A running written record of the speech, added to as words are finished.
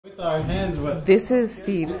Our hands wet. This is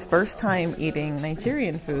Steve's first time eating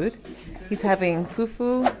Nigerian food. He's having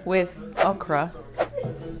fufu with okra.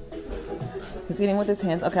 He's eating with his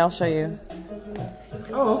hands. Okay, I'll show you.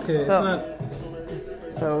 Oh, okay.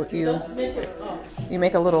 So you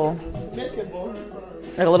make a little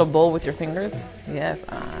bowl with your fingers. Yes.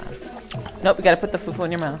 Nope, you gotta put the fufu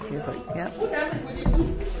in your mouth. Use it. Yeah.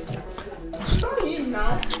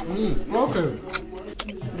 Okay.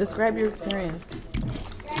 Describe your experience.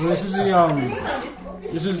 This is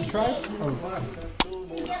this is tripe? Oh.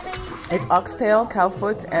 It's oxtail, cow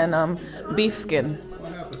foot, and beef skin.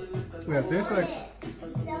 Yeah, it tastes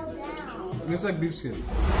like beef skin.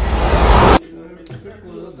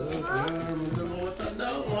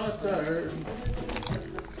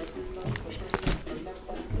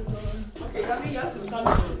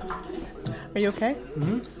 Are you okay?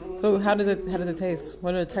 Mm-hmm. So how does it taste?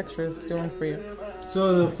 What are the textures doing for you?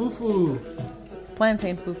 So the fufu.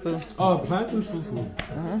 Plantain fufu. Oh, plantain fufu.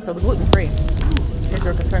 So the gluten free. In case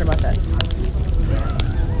you're concerned about that.